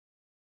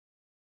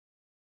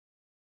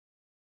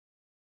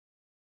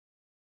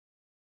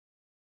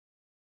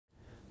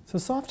So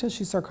soft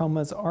tissue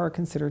sarcomas are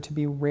considered to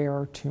be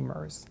rare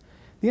tumors.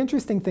 The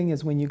interesting thing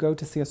is when you go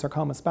to see a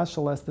sarcoma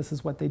specialist, this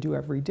is what they do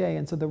every day,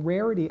 and so the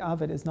rarity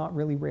of it is not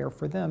really rare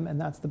for them, and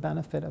that's the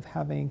benefit of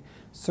having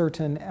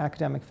certain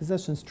academic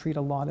physicians treat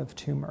a lot of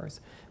tumors.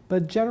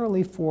 But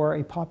generally for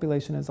a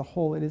population as a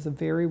whole, it is a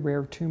very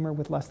rare tumor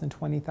with less than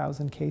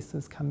 20,000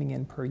 cases coming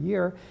in per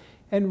year.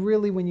 And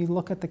really when you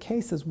look at the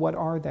cases, what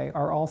are they?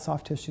 Are all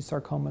soft tissue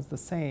sarcomas the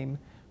same?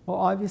 Well,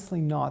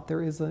 obviously not.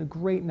 There is a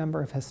great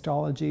number of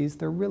histologies.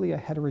 They're really a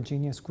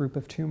heterogeneous group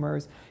of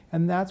tumors,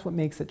 and that's what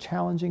makes it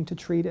challenging to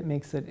treat. It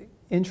makes it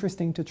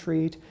interesting to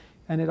treat,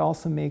 and it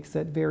also makes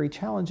it very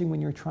challenging when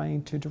you're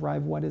trying to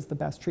derive what is the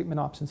best treatment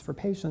options for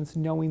patients,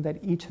 knowing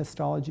that each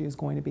histology is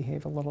going to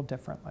behave a little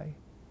differently.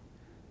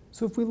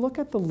 So if we look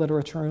at the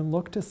literature and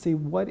look to see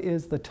what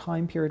is the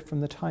time period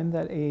from the time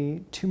that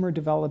a tumor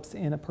develops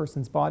in a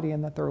person's body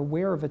and that they're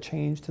aware of a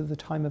change to the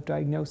time of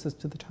diagnosis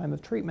to the time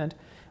of treatment,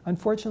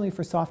 unfortunately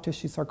for soft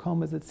tissue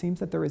sarcomas, it seems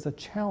that there is a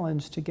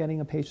challenge to getting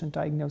a patient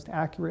diagnosed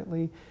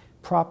accurately,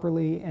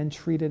 properly, and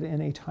treated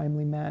in a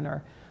timely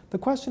manner. The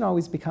question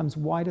always becomes,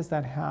 why does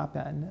that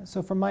happen?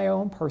 So from my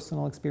own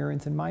personal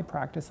experience in my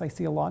practice, I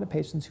see a lot of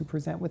patients who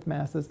present with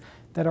masses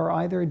that are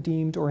either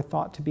deemed or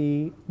thought to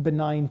be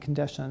benign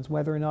conditions,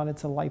 whether or not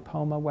it's a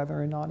lipoma,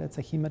 whether or not it's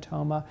a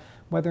hematoma,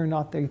 whether or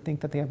not they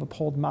think that they have a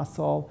pulled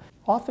muscle.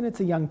 Often it's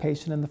a young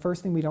patient, and the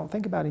first thing we don't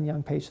think about in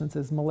young patients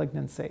is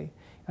malignancy.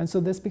 And so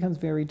this becomes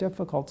very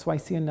difficult. So I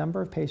see a number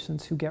of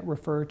patients who get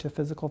referred to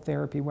physical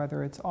therapy,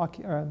 whether it's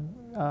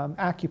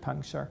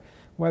acupuncture,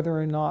 whether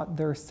or not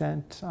they're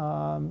sent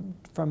on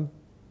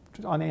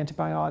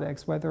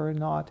antibiotics, whether or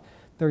not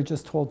they're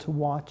just told to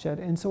watch it.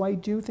 And so I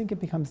do think it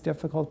becomes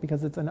difficult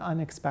because it's an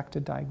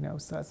unexpected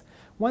diagnosis.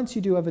 Once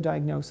you do have a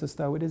diagnosis,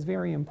 though, it is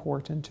very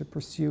important to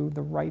pursue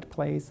the right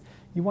place.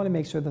 You want to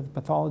make sure that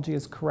the pathology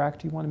is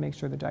correct, you want to make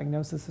sure the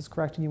diagnosis is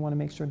correct, and you want to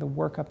make sure the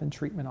workup and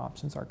treatment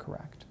options are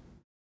correct.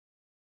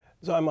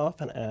 So I'm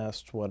often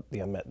asked what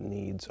the unmet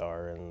needs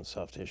are in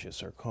soft tissue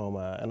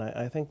sarcoma, and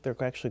I think there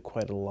are actually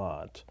quite a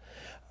lot.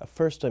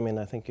 First, I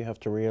think you have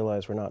to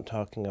realize we're not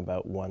talking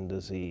about one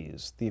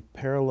disease. The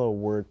parallel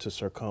word to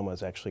sarcoma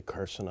is actually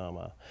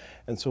carcinoma.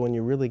 And so when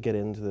you really get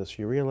into this,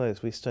 you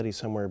realize we study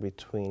somewhere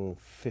between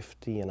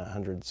 50 and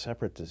 100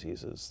 separate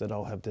diseases that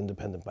all have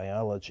independent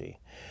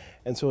biology.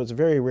 And so it's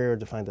very rare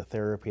to find a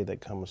therapy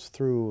that comes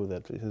through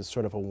that is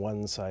sort of a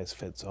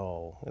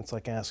one-size-fits-all. It's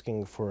like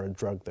asking for a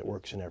drug that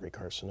works in every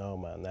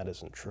carcinoma, and that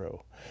isn't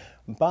true.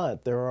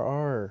 But there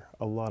are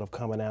a lot of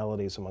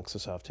commonalities amongst the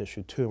soft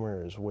tissue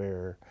tumors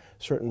where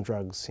certain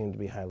drugs seem to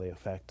be highly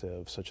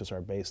effective, such as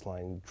our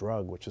baseline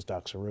drug, which is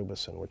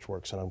doxorubicin, which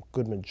works on a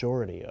good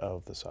majority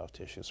of the soft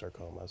tissue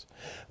sarcomas.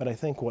 But I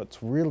think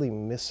what's really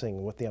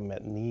missing, what the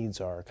unmet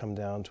needs are, come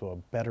down to a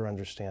better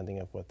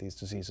understanding of what these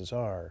diseases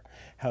are,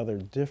 how they're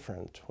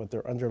different, what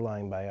their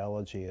underlying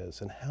biology is,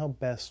 and how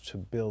best to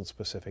build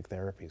specific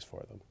therapies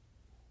for them.